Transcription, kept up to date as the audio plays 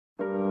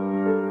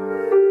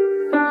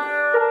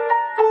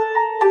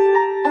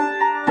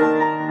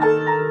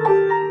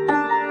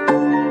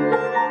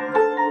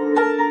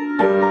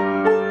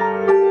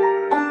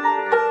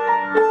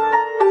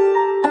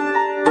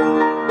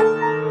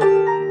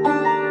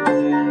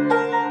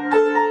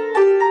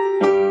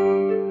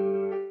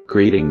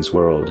Greetings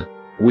world.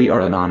 We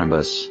are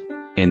Anonymous.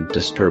 In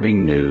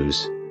disturbing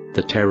news,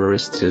 the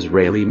terrorists'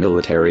 Israeli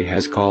military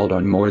has called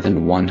on more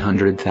than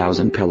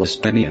 100,000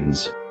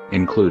 Palestinians,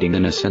 including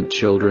innocent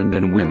children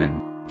and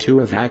women,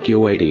 to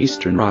evacuate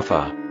eastern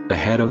Rafah,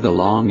 ahead of the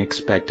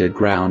long-expected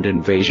ground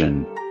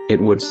invasion.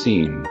 It would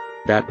seem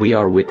that we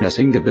are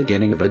witnessing the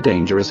beginning of a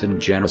dangerous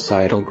and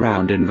genocidal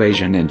ground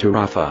invasion into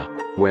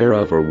Rafah, where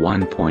over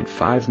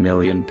 1.5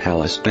 million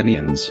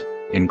Palestinians,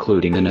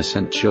 including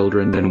innocent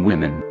children and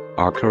women,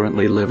 are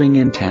currently living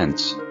in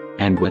tents,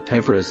 and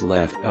whatever is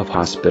left of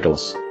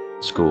hospitals,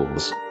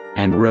 schools,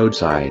 and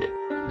roadside.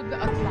 بدي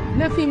اطلع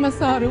لا في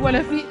مصاري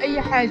ولا في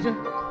اي حاجه.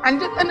 عن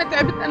جد انا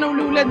تعبت انا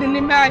والاولاد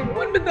اللي معي.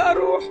 وين بدي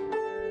اروح؟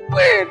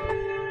 وين؟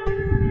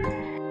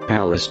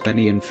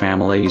 Palestinian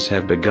families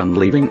have begun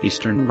leaving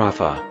eastern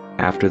Rafah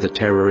after the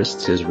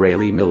terrorists'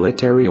 Israeli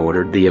military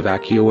ordered the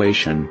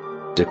evacuation,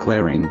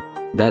 declaring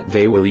that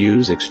they will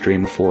use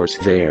extreme force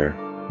there.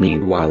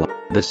 Meanwhile,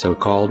 the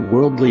so-called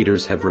world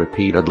leaders have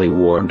repeatedly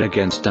warned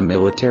against a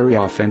military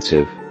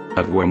offensive,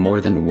 of where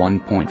more than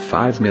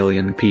 1.5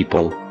 million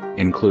people,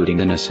 including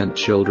innocent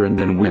children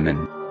and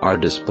women, are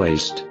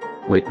displaced.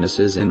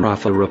 Witnesses in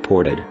Rafah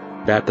reported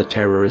that the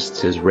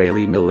terrorists'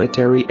 Israeli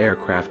military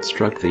aircraft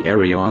struck the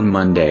area on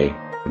Monday,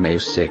 May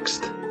 6,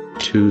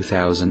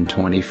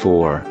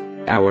 2024,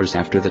 hours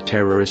after the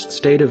terrorist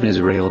state of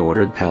Israel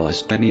ordered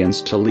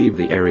Palestinians to leave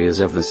the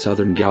areas of the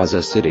southern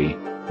Gaza city,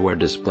 where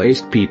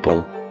displaced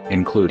people,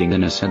 including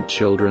innocent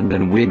children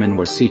and women,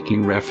 were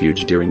seeking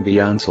refuge during the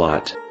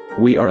onslaught.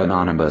 We are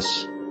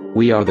Anonymous.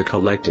 We are the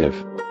collective.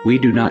 We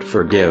do not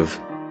forgive.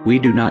 We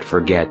do not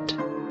forget.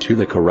 To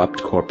the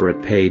corrupt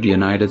corporate-paid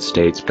United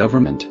States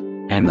government,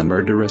 and the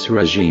murderous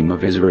regime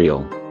of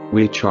Israel,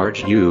 we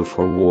charge you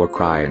for war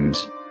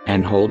crimes,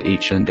 and hold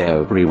each and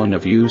every one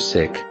of you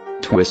sick,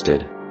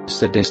 twisted,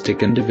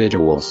 sadistic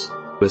individuals,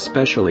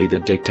 especially the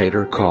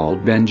dictator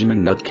called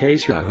Benjamin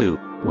Netanyahu,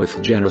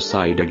 with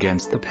genocide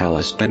against the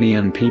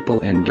Palestinian people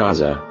in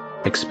Gaza.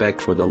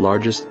 Expect for the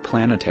largest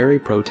planetary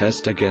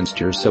protest against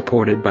you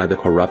supported by the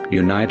corrupt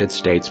United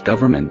States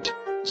government.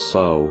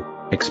 So,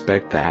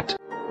 expect that.